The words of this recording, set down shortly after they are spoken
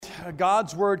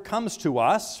God's Word comes to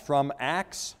us from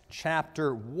Acts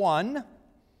chapter 1.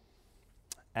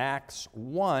 Acts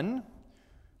 1.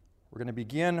 We're going to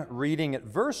begin reading at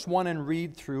verse 1 and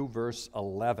read through verse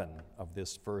 11 of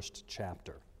this first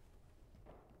chapter.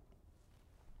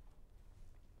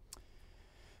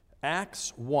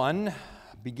 Acts 1,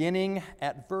 beginning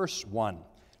at verse 1.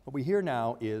 What we hear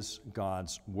now is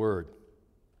God's Word.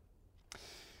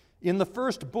 In the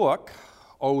first book,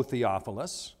 O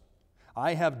Theophilus,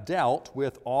 I have dealt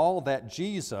with all that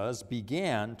Jesus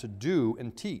began to do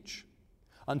and teach,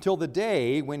 until the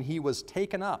day when he was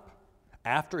taken up,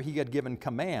 after he had given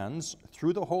commands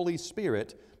through the Holy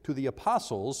Spirit to the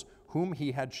apostles whom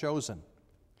he had chosen.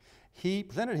 He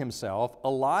presented himself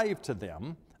alive to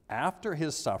them after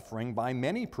his suffering by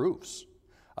many proofs,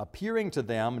 appearing to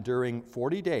them during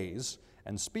 40 days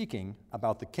and speaking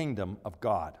about the kingdom of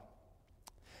God.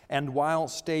 And while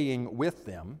staying with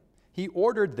them, he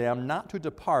ordered them not to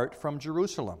depart from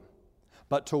Jerusalem,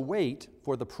 but to wait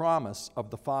for the promise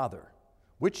of the Father,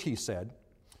 which he said,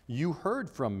 "You heard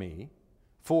from me,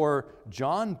 for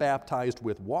John baptized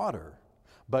with water,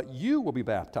 but you will be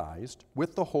baptized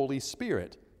with the Holy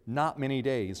Spirit not many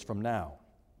days from now."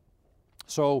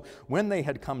 So when they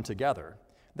had come together,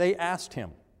 they asked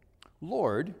him,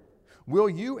 "Lord, will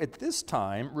you at this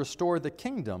time restore the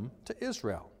kingdom to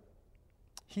Israel?"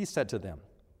 He said to them,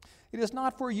 "It is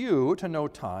not for you to know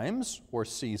times or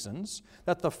seasons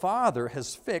that the Father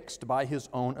has fixed by his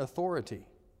own authority,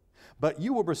 but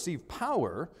you will receive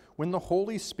power when the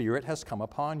Holy Spirit has come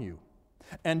upon you.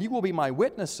 And you will be my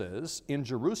witnesses in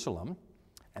Jerusalem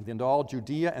and in all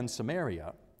Judea and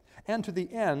Samaria and to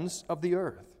the ends of the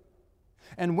earth."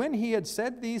 And when he had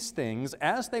said these things,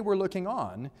 as they were looking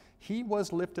on, he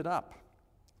was lifted up,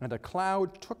 and a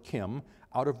cloud took him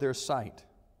out of their sight.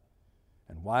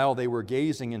 And while they were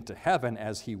gazing into heaven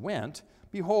as he went,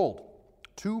 behold,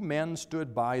 two men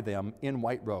stood by them in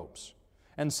white robes,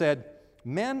 and said,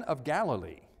 "Men of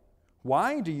Galilee,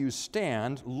 why do you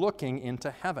stand looking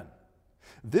into heaven?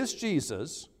 This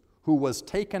Jesus, who was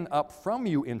taken up from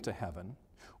you into heaven,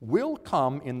 will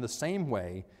come in the same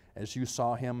way as you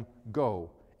saw him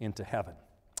go into heaven."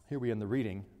 Here we end the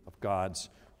reading of God's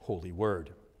holy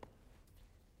word.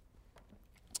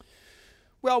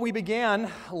 Well, we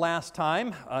began last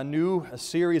time a new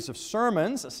series of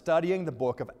sermons studying the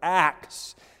book of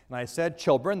Acts. And I said,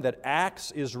 children, that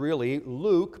Acts is really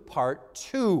Luke part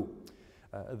 2.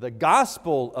 The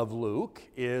Gospel of Luke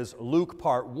is Luke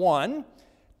part 1,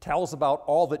 tells about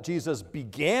all that Jesus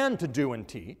began to do and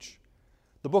teach.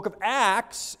 The book of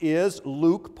Acts is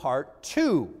Luke part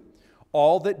 2,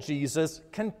 all that Jesus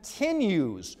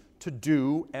continues to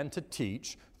do and to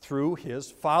teach through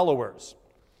his followers.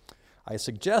 I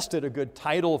suggested a good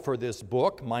title for this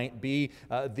book might be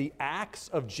The Acts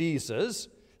of Jesus,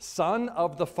 Son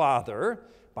of the Father,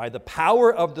 by the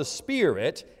power of the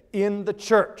Spirit in the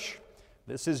church.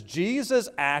 This is Jesus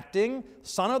acting,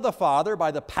 Son of the Father,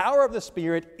 by the power of the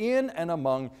Spirit in and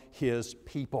among his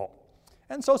people.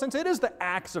 And so since it is the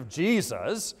Acts of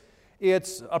Jesus,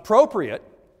 it's appropriate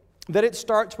that it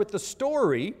starts with the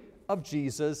story of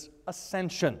Jesus'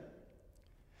 ascension.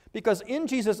 Because in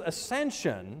Jesus'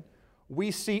 ascension, we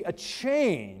see a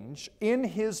change in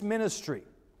his ministry.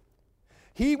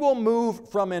 He will move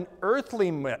from an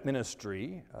earthly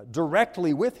ministry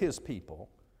directly with his people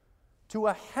to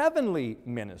a heavenly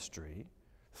ministry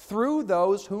through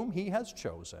those whom he has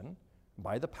chosen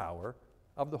by the power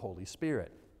of the Holy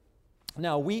Spirit.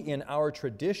 Now, we in our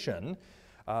tradition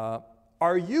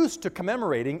are used to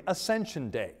commemorating Ascension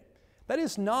Day. That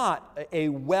is not a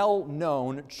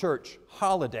well-known church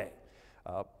holiday.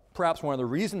 Perhaps one of the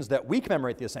reasons that we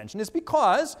commemorate the Ascension is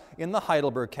because in the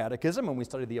Heidelberg Catechism, when we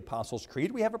study the Apostles'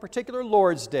 Creed, we have a particular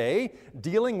Lord's Day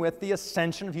dealing with the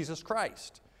ascension of Jesus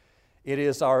Christ. It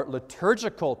is our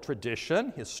liturgical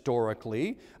tradition,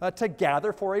 historically, to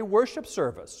gather for a worship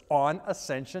service on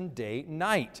Ascension Day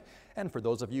night. And for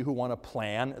those of you who want to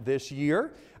plan this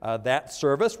year, that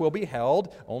service will be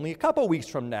held only a couple weeks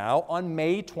from now on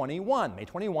May 21. May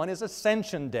 21 is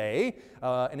Ascension Day,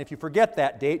 and if you forget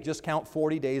that date, just count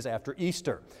 40 days after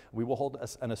Easter. We will hold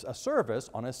a service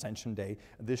on Ascension Day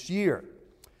this year.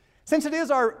 Since it is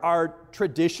our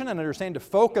tradition and understanding to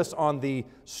focus on the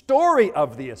story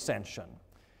of the Ascension,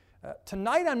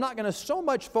 tonight I'm not going to so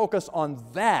much focus on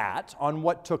that, on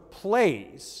what took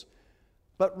place,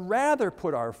 but rather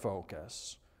put our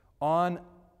focus on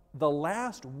the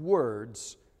last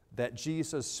words that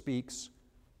Jesus speaks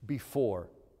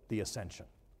before the ascension.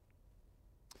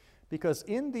 Because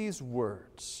in these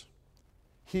words,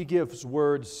 he gives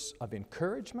words of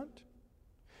encouragement,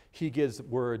 he gives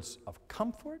words of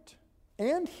comfort,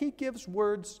 and he gives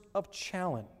words of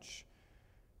challenge.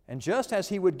 And just as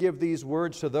he would give these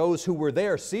words to those who were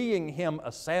there seeing him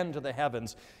ascend to the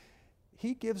heavens,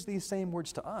 he gives these same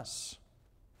words to us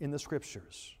in the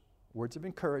Scriptures. Words of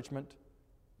encouragement,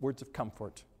 words of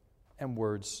comfort, and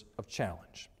words of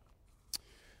challenge.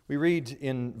 We read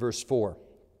in verse 4,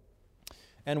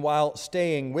 "And while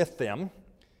staying with them,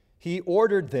 he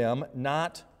ordered them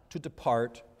not to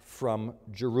depart from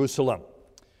Jerusalem."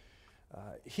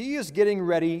 He is getting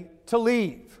ready to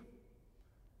leave.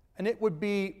 And it would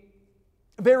be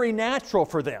very natural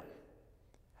for them,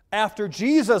 after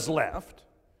Jesus left,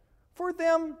 for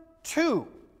them too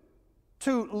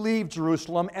to leave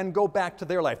Jerusalem and go back to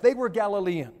their life. They were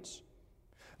Galileans.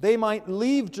 They might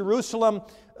leave Jerusalem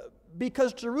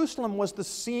because Jerusalem was the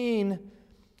scene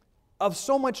of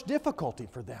so much difficulty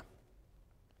for them.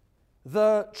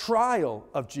 The trial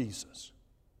of Jesus,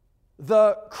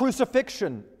 the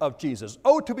crucifixion of Jesus.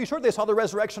 Oh, to be sure, they saw the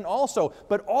resurrection also,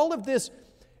 but all of this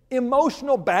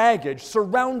emotional baggage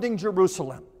surrounding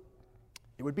Jerusalem.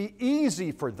 It would be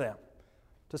easy for them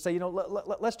to say,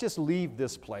 let's just leave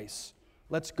this place.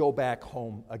 Let's go back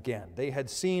home again. They had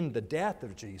seen the death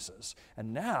of Jesus,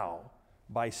 and now,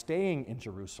 by staying in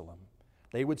Jerusalem,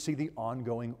 they would see the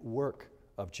ongoing work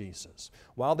of Jesus.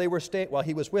 While he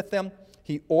was with them,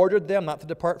 he ordered them not to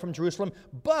depart from Jerusalem,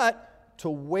 but to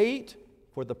wait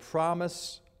for the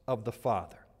promise of the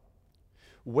Father.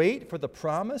 Wait for the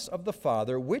promise of the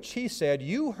Father, which he said,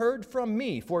 "You heard from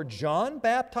me, for John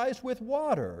baptized with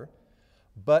water,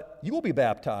 but you will be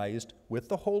baptized with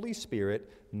the Holy Spirit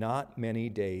not many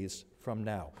days from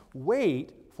now."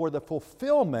 Wait for the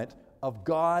fulfillment of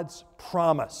God's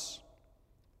promise,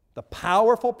 the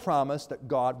powerful promise that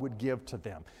God would give to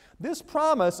them. This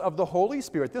promise of the Holy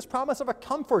Spirit, this promise of a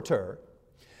comforter,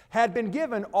 had been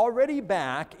given already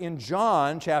back in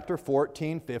John chapter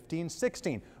 14, 15,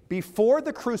 16. Before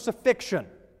the crucifixion.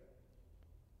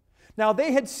 Now,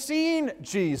 they had seen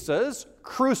Jesus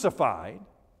crucified,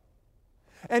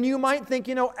 and you might think,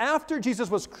 after Jesus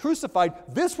was crucified,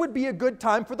 this would be a good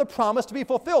time for the promise to be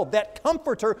fulfilled, that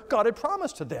comforter God had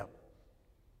promised to them.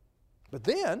 But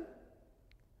then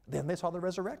they saw the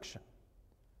resurrection.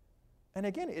 And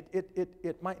again,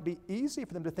 it might be easy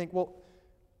for them to think, well,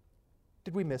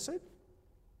 did we miss it?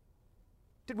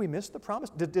 Did we miss the promise?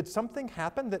 Did something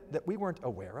happen that we weren't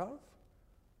aware of?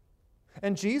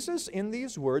 And Jesus, in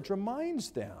these words,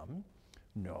 reminds them,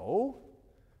 no,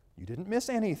 you didn't miss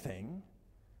anything.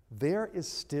 There is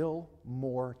still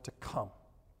more to come.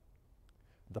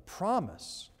 The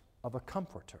promise of a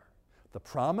comforter, the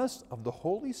promise of the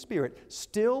Holy Spirit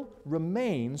still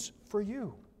remains for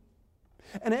you.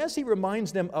 And as he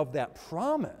reminds them of that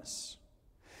promise,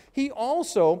 he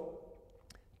also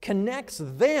connects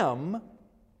them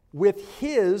with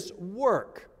his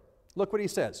work. Look what he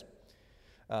says.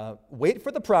 Wait for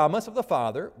the promise of the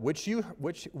Father, which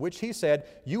he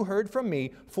said, "You heard from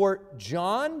me, for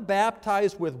John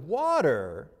baptized with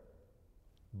water,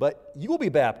 but you will be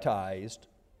baptized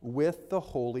with the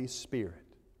Holy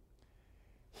Spirit."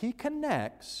 He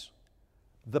connects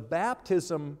the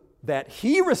baptism that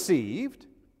he received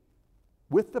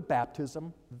with the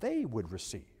baptism they would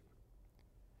receive.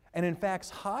 And in fact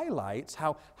highlights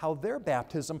how their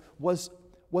baptism was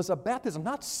a baptism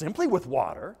not simply with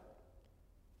water,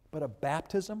 but a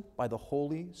baptism by the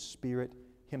Holy Spirit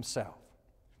himself.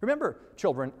 Remember,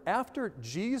 children, after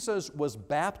Jesus was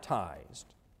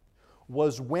baptized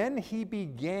was when he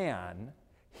began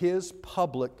his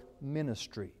public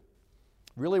ministry.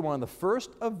 Really, one of the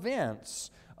first events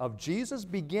of Jesus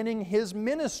beginning his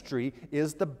ministry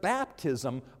is the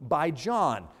baptism by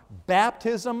John.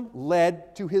 Baptism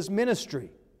led to his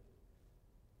ministry.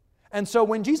 And so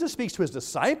when Jesus speaks to his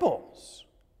disciples,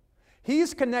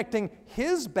 he's connecting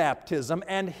his baptism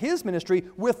and his ministry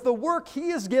with the work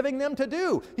he is giving them to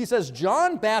do. He says,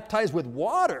 John baptized with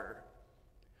water,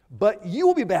 but you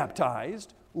will be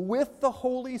baptized with the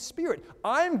Holy Spirit.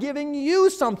 I'm giving you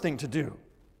something to do.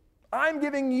 I'm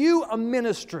giving you a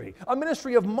ministry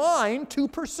of mine to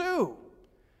pursue.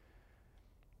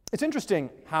 It's interesting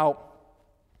how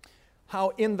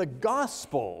in the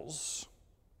Gospels,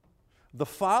 the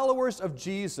followers of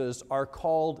Jesus are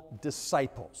called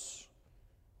disciples.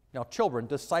 Now, children,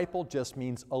 disciple just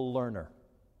means a learner,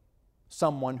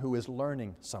 someone who is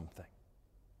learning something.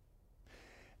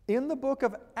 In the book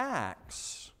of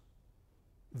Acts,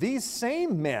 these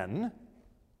same men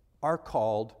are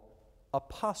called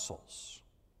apostles.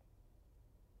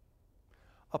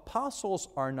 Apostles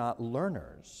are not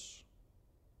learners.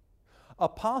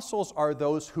 Apostles are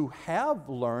those who have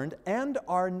learned and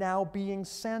are now being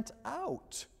sent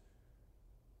out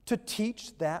to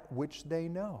teach that which they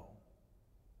know.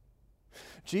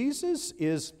 Jesus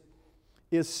is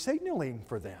signaling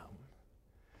for them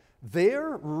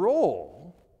their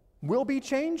role will be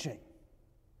changing.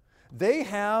 They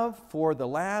have, for the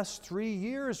last 3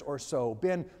 years or so,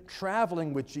 been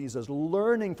traveling with Jesus,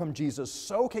 learning from Jesus,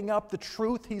 soaking up the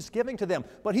truth He's giving to them.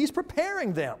 But He's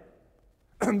preparing them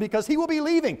because He will be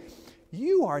leaving.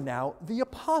 You are now the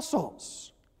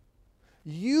apostles.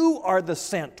 You are the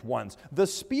sent ones. The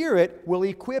Spirit will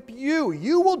equip you.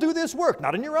 You will do this work,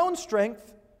 not in your own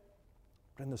strength,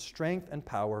 but in the strength and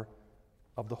power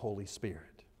of the Holy Spirit.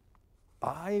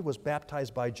 I was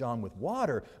baptized by John with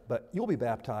water, but you'll be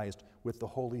baptized with the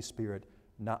Holy Spirit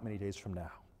not many days from now.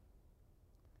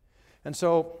 And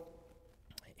so,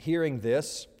 hearing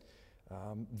this,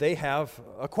 they have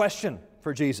a question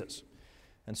for Jesus.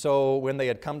 And so, when they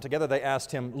had come together, they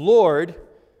asked Him, Lord,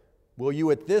 will you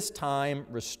at this time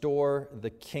restore the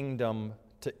kingdom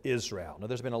to Israel? Now,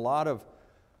 there's been a lot of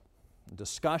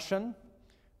discussion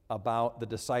about the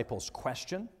disciples'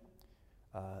 question,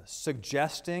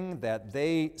 suggesting that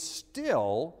they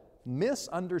still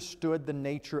misunderstood the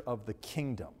nature of the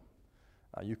kingdom.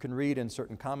 You can read in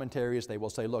certain commentaries, they will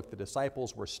say, look, the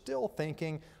disciples were still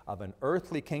thinking of an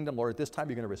earthly kingdom. Lord, at this time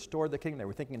you're going to restore the kingdom. They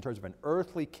were thinking in terms of an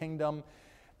earthly kingdom.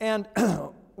 And,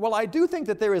 well, I do think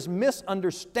that there is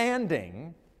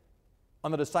misunderstanding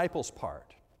on the disciples'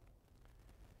 part.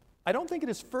 I don't think it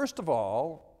is, first of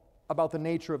all, about the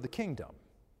nature of the kingdom.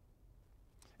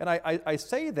 And I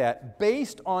say that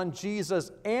based on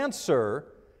Jesus' answer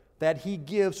that He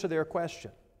gives to their question.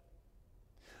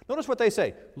 Notice what they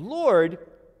say. Lord,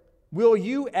 will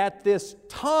you at this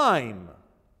time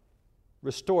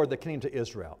restore the kingdom to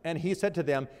Israel? And He said to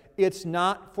them, it's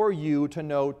not for you to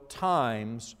know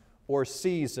times or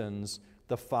seasons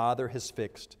the Father has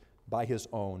fixed by His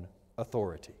own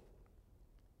authority.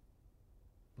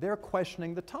 They're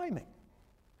questioning the timing.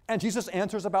 And Jesus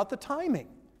answers about the timing.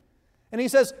 And He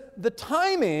says, the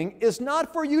timing is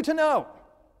not for you to know.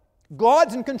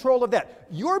 God's in control of that.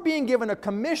 You're being given a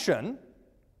commission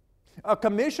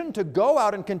to go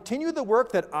out and continue the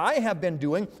work that I have been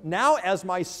doing, now as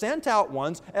my sent out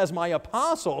ones, as my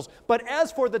apostles. But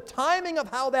as for the timing of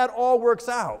how that all works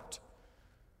out,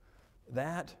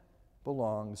 that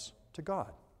belongs to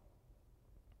God.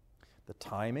 The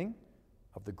timing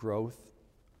of the growth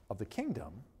of the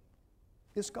kingdom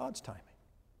is God's timing.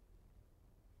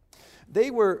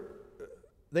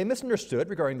 They misunderstood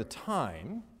regarding the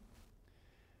time,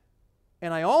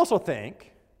 and I also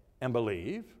think and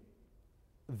believe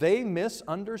they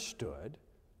misunderstood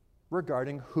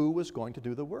regarding who was going to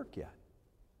do the work yet.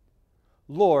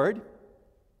 Lord,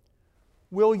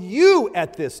 will you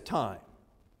at this time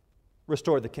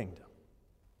restore the kingdom?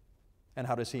 And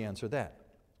how does He answer that?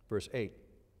 Verse 8.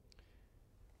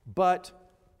 But,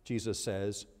 Jesus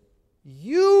says,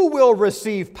 you will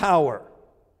receive power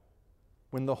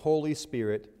when the Holy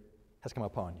Spirit has come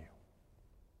upon you.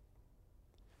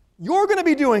 You're going to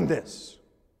be doing this.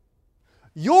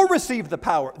 You'll receive the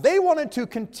power. They wanted to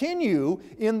continue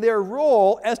in their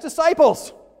role as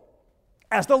disciples,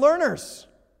 as the learners.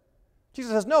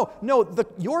 Jesus says, no,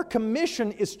 your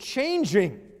commission is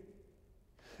changing.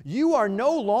 You are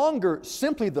no longer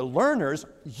simply the learners.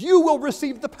 You will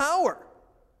receive the power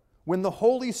when the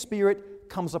Holy Spirit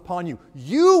comes upon you.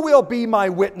 You will be my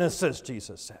witnesses,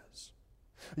 Jesus says.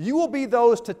 You will be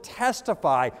those to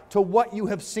testify to what you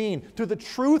have seen, to the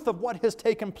truth of what has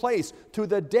taken place, to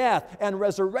the death and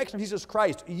resurrection of Jesus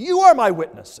Christ. You are my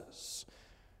witnesses.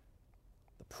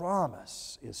 The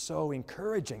promise is so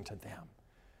encouraging to them.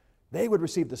 They would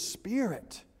receive the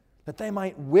Spirit that they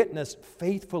might witness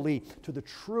faithfully to the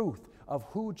truth of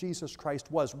who Jesus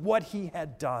Christ was, what He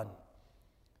had done.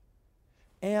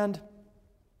 And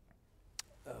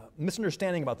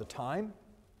misunderstanding about the time,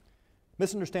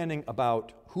 misunderstanding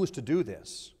about who's to do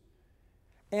this,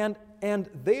 and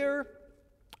their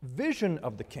vision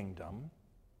of the kingdom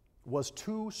was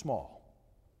too small,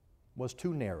 was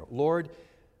too narrow. Lord,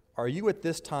 are you at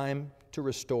this time to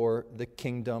restore the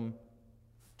kingdom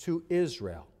to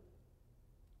Israel?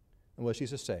 And what does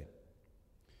Jesus say?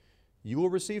 You will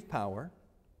receive power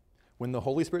when the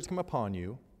Holy Spirit's come upon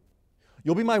you.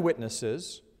 You'll be my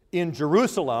witnesses in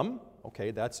Jerusalem,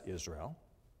 okay, that's Israel,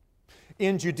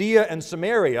 in Judea and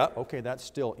Samaria, okay, that's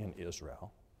still in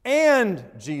Israel, and,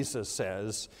 Jesus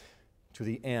says, to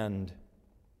the end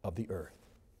of the earth.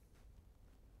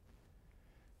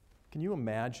 Can you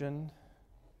imagine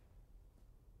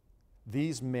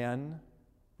these men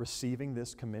receiving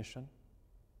this commission?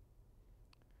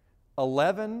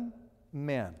 11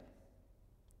 men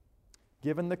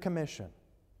given the commission,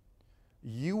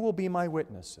 you will be my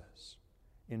witnesses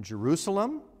in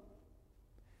Jerusalem,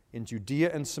 in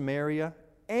Judea and Samaria,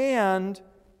 and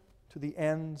to the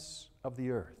ends of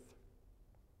the earth.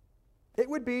 It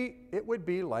would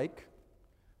be like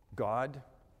God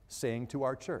saying to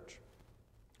our church,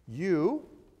 you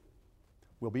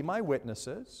will be my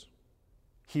witnesses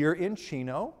here in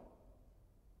Chino,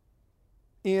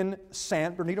 in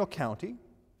San Bernardino County,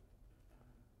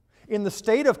 in the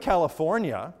state of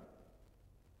California,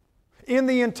 in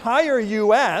the entire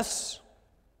U.S.,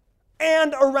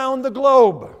 and around the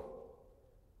globe.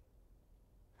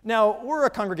 Now, we're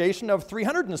a congregation of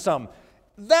 300 and some.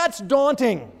 That's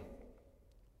daunting.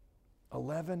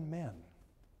 11 men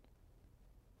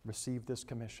received this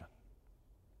commission.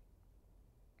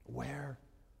 Where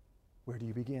do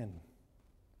you begin?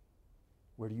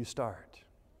 Where do you start?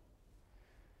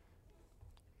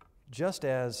 Just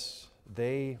as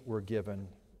they were given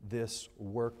this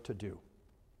work to do,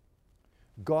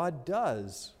 God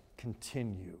does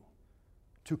continue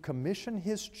to commission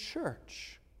His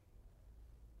church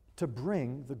to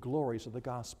bring the glories of the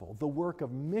gospel. The work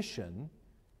of mission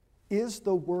is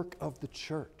the work of the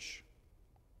church.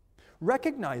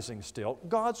 Recognizing still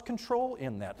God's control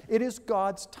in that. It is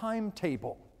God's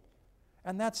timetable.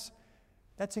 And that's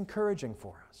encouraging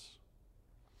for us.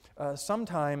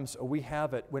 Sometimes we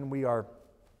have it when we are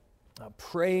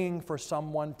praying for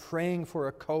someone, praying for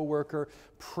a coworker,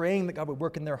 praying that God would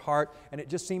work in their heart, and it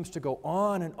just seems to go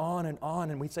on and on and on,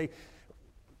 and we say,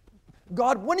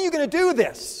 God, when are you going to do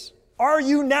this? Are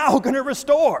you now going to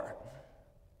restore?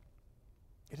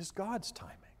 It is God's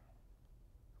timing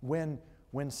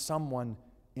when someone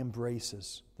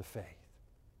embraces the faith.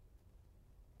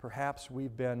 Perhaps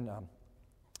we've been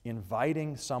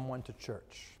inviting someone to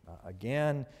church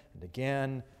again and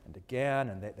again and again,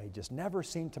 and they just never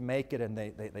seem to make it, and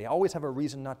they always have a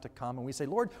reason not to come. And we say,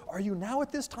 Lord, are you now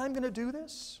at this time going to do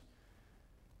this?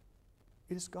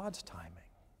 It is God's timing.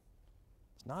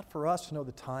 It's not for us to know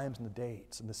the times and the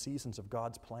dates and the seasons of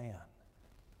God's plan.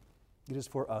 It is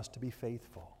for us to be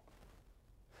faithful.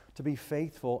 To be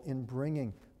faithful in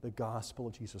bringing the gospel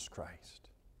of Jesus Christ.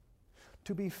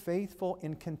 To be faithful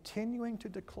in continuing to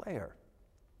declare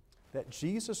that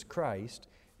Jesus Christ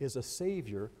is a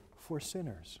Savior for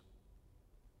sinners.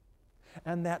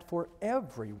 And that for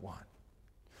everyone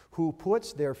who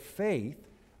puts their faith,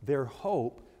 their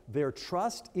hope, their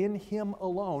trust in Him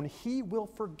alone, He will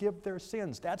forgive their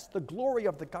sins. That's the glory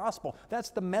of the gospel. That's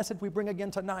the message we bring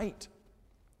again tonight.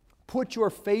 Put your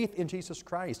faith in Jesus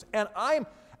Christ. And I'm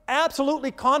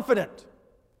absolutely confident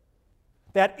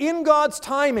that in God's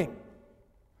timing,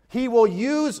 He will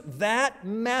use that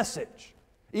message,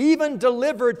 even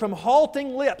delivered from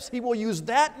halting lips, He will use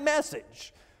that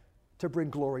message to bring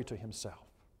glory to Himself.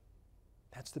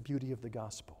 That's the beauty of the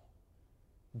gospel.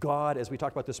 God, as we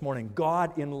talked about this morning,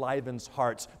 God enlivens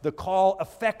hearts. The call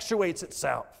effectuates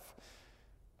itself.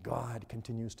 God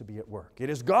continues to be at work. It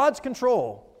is God's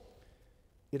control.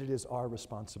 It is our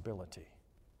responsibility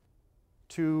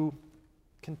to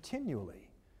continually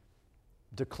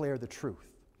declare the truth,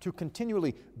 to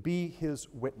continually be His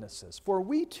witnesses. For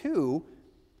we too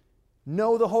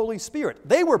know the Holy Spirit.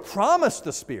 They were promised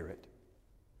the Spirit.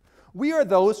 We are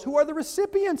those who are the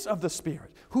recipients of the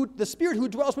Spirit who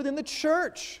dwells within the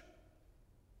church.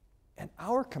 And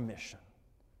our commission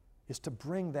is to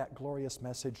bring that glorious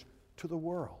message to the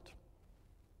world,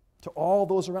 to all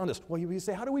those around us. Well, you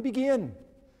say, how do we begin?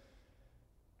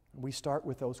 We start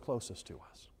with those closest to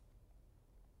us.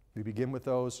 We begin with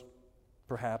those,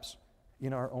 perhaps,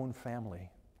 in our own family,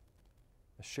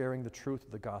 sharing the truth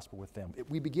of the gospel with them.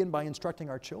 We begin by instructing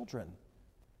our children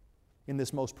in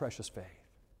this most precious faith.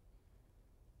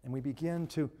 And we begin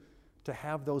to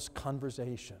have those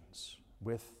conversations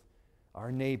with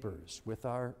our neighbors, with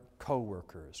our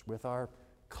coworkers, with our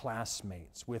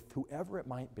classmates, with whoever it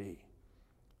might be,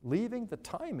 leaving the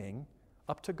timing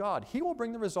up to God. He will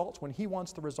bring the results when He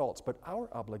wants the results, but our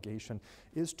obligation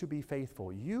is to be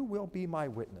faithful. You will be my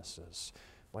witnesses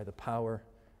by the power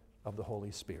of the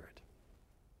Holy Spirit.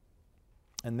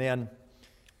 And then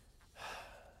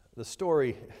the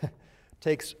story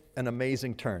takes an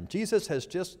amazing turn. Jesus has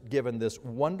just given this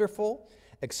wonderful,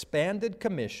 expanded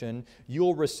commission.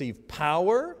 You'll receive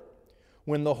power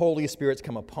when the Holy Spirit's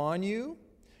come upon you.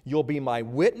 You'll be my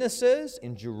witnesses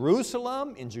in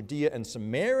Jerusalem, in Judea and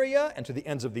Samaria, and to the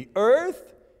ends of the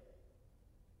earth.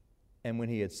 And when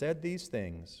He had said these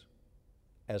things,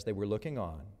 as they were looking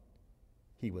on,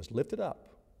 He was lifted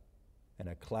up, and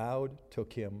a cloud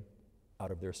took Him out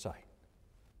of their sight.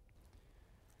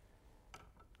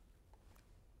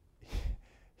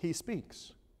 He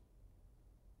speaks,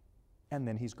 and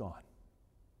then He's gone.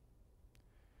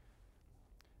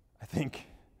 I think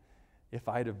if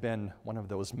I'd have been one of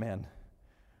those men,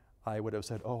 I would have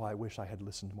said, oh, I wish I had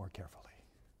listened more carefully.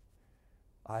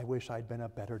 I wish I'd been a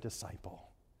better disciple.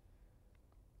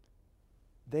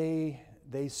 They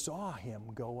saw him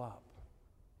go up.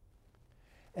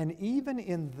 And even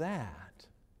in that,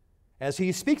 as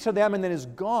he speaks to them and then is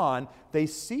gone, they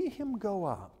see him go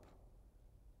up.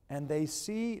 And they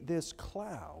see this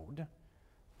cloud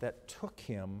that took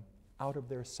him out of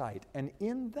their sight. And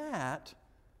in that,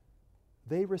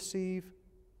 they receive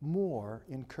more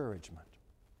encouragement.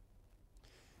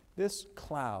 This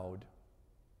cloud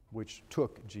which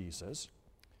took Jesus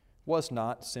was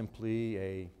not simply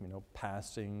a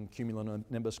passing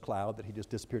cumulonimbus cloud that he just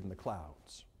disappeared in the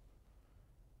clouds.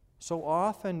 So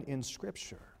often in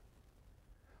Scripture,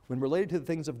 when related to the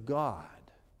things of God,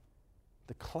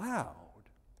 the cloud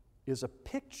is a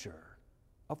picture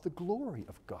of the glory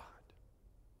of God.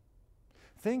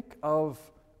 Think of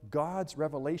God's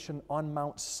revelation on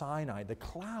Mount Sinai. The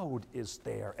cloud is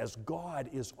there as God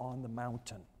is on the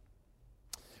mountain.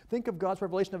 Think of God's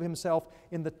revelation of himself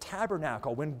in the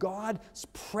tabernacle. When God's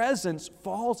presence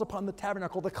falls upon the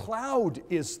tabernacle, the cloud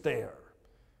is there.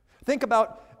 Think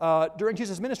about during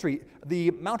Jesus' ministry, the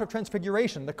Mount of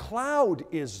Transfiguration. The cloud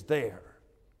is there.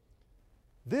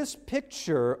 This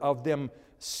picture of them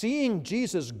seeing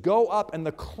Jesus go up and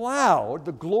the cloud,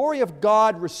 the glory of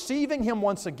God receiving him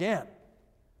once again,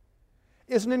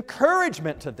 is an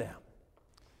encouragement to them.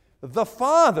 The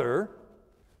Father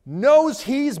knows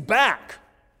he's back.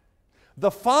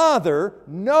 The Father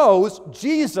knows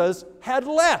Jesus had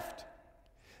left.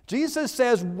 Jesus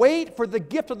says, wait for the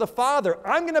gift of the Father.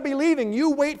 I'm going to be leaving.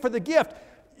 You wait for the gift.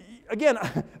 Again,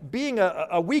 being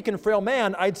a weak and frail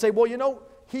man, I'd say, well,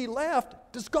 he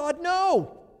left. Does God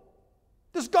know?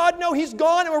 Does God know he's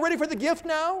gone and we're ready for the gift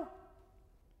now?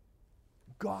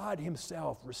 God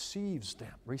himself receives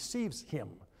him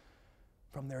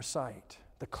from their sight.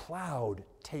 The cloud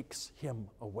takes him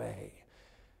away.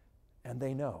 And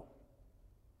they know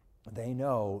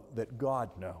that God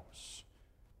knows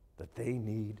that they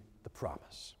need the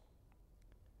promise.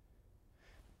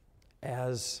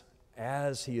 As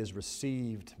he is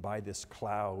received by this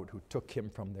cloud who took him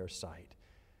from their sight,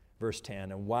 verse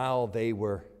 10, and while they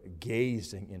were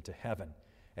gazing into heaven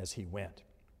as he went,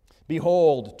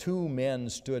 behold, 2 men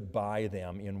stood by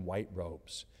them in white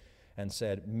robes and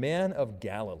said, Men of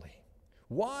Galilee,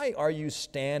 why are you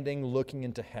standing looking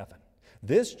into heaven?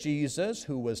 This Jesus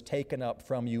who was taken up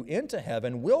from you into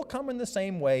heaven will come in the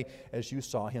same way as you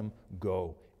saw him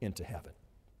go into heaven.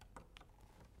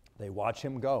 They watch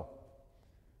him go.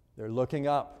 They're looking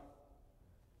up.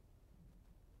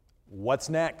 What's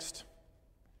next?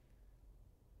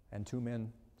 And 2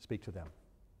 men speak to them.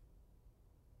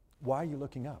 Why are you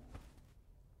looking up?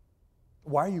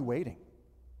 Why are you waiting?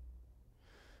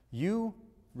 You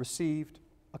received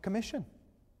a commission.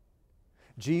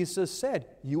 Jesus said,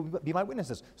 you will be my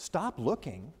witnesses. Stop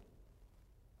looking.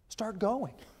 Start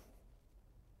going.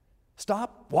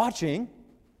 Stop watching.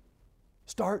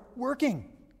 Start working.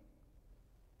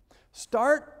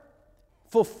 Start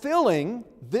fulfilling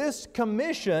this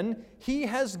commission he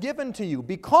has given to you.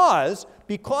 Because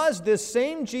this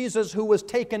same Jesus who was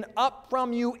taken up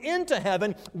from you into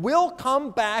heaven will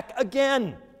come back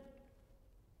again.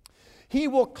 He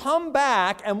will come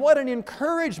back, and what an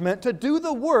encouragement to do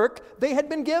the work they had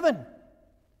been given.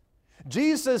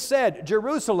 Jesus said,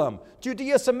 Jerusalem,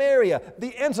 Judea, Samaria,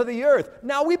 the ends of the earth.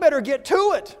 Now we better get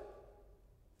to it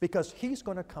because he's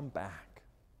going to come back.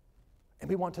 And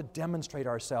we want to demonstrate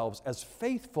ourselves as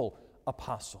faithful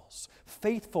apostles,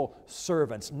 faithful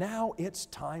servants. Now it's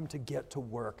time to get to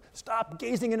work. Stop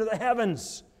gazing into the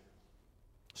heavens.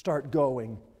 Start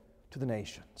going to the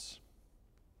nations.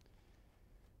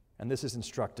 And this is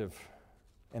instructive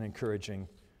and encouraging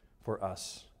for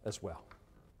us as well.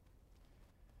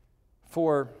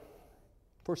 For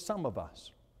some of us,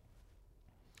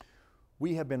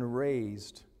 we have been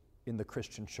raised in the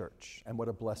Christian church, and what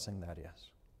a blessing that is.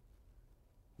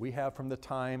 We have, from the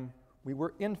time we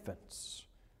were infants,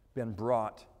 been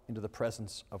brought into the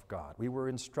presence of God. We were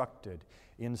instructed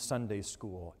in Sunday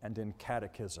school and in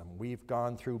catechism. We've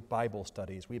gone through Bible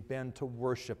studies. We've been to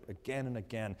worship again and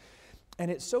again. And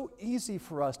it's so easy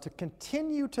for us to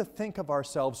continue to think of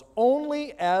ourselves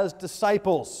only as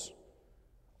disciples,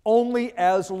 only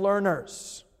as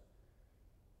learners.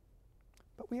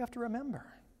 But we have to remember,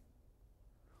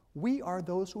 we are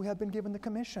those who have been given the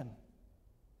commission.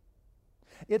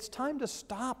 It's time to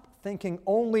stop thinking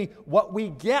only what we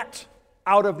get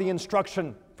out of the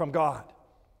instruction from God.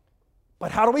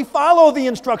 But how do we follow the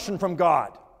instruction from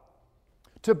God?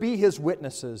 To be his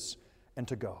witnesses and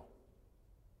to go.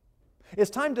 It's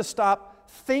time to stop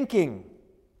thinking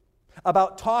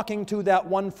about talking to that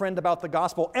one friend about the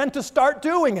gospel and to start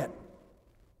doing it.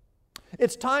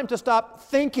 It's time to stop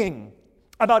thinking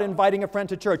about inviting a friend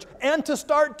to church and to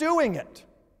start doing it.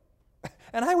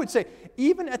 And I would say,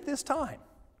 even at this time,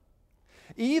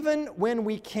 even when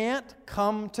we can't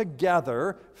come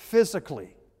together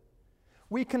physically,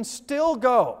 we can still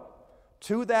go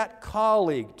to that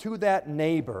colleague, to that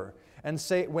neighbor, and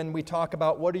say, when we talk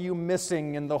about what are you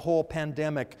missing in the whole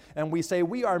pandemic, and we say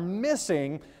we are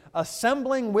missing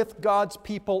assembling with God's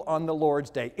people on the Lord's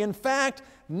Day. In fact,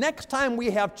 next time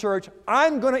we have church,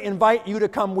 I'm going to invite you to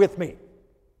come with me.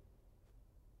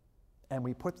 And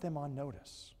we put them on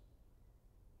notice.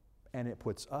 And it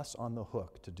puts us on the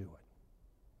hook to do it.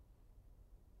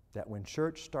 That when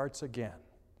church starts again,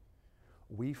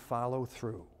 we follow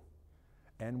through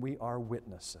and we are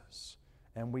witnesses.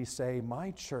 And we say,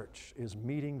 my church is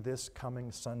meeting this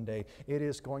coming Sunday. It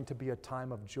is going to be a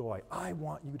time of joy. I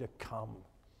want you to come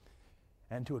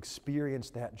and to experience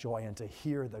that joy and to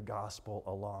hear the gospel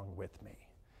along with me.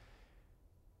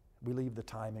 We leave the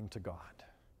timing to God,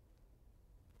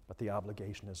 but the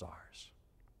obligation is ours.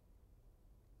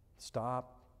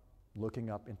 Stop looking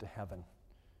up into heaven.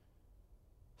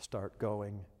 Start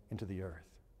going into the earth.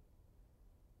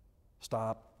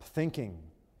 Stop thinking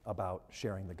about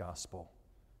sharing the gospel,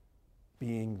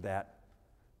 being that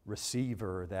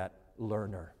receiver, that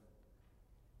learner.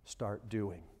 Start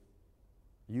doing.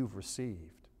 You've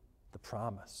received the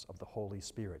promise of the Holy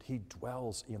Spirit. He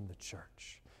dwells in the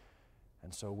church.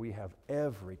 And so we have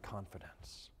every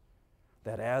confidence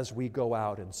that as we go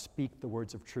out and speak the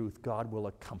words of truth, God will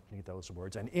accompany those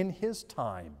words. And in His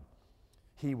time,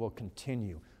 He will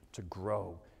continue to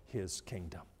grow His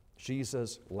kingdom.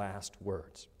 Jesus' last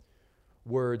words,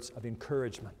 words of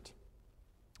encouragement.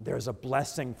 There's a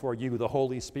blessing for you, the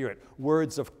Holy Spirit.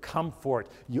 Words of comfort.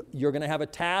 You're going to have a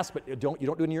task, but you don't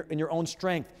do it in your own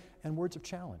strength. And words of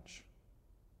challenge.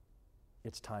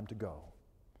 It's time to go.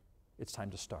 It's time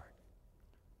to start.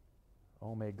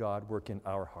 Oh, may God work in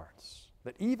our hearts,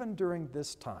 that even during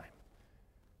this time,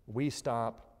 we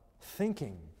stop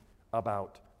thinking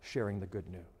about sharing the good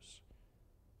news,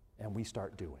 and we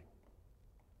start doing.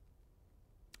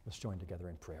 Let's join together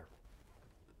in prayer.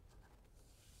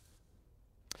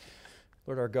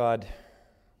 Lord our God,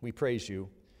 we praise you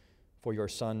for your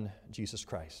Son, Jesus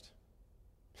Christ.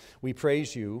 We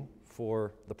praise you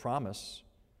for the promise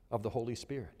of the Holy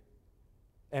Spirit.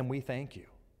 And we thank you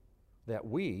that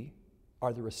we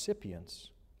are the recipients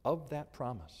of that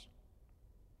promise.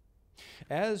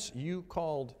 As you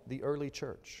called the early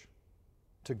church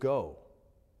to go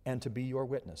and to be your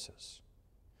witnesses,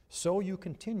 so you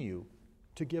continue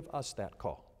to give us that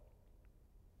call.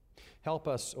 Help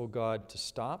us, O God, to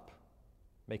stop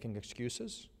making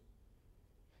excuses.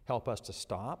 Help us to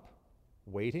stop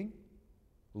waiting,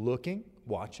 looking,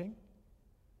 watching.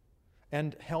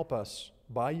 And help us,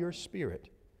 by your Spirit,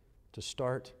 to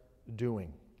start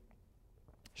doing,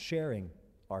 sharing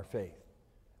our faith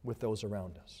with those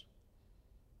around us.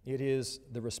 It is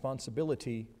the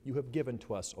responsibility you have given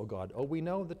to us, O God. Oh, we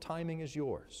know the timing is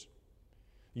yours.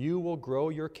 You will grow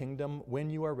your kingdom when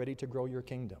you are ready to grow your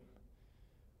kingdom.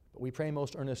 But we pray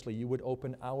most earnestly you would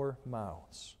open our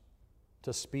mouths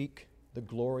to speak the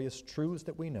glorious truths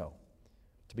that we know,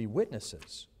 to be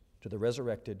witnesses to the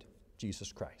resurrected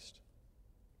Jesus Christ.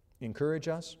 Encourage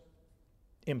us,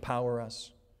 empower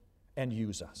us, and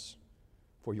use us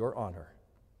for your honor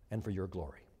and for your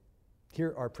glory.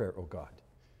 Hear our prayer, O God,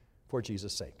 for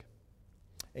Jesus' sake.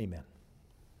 Amen.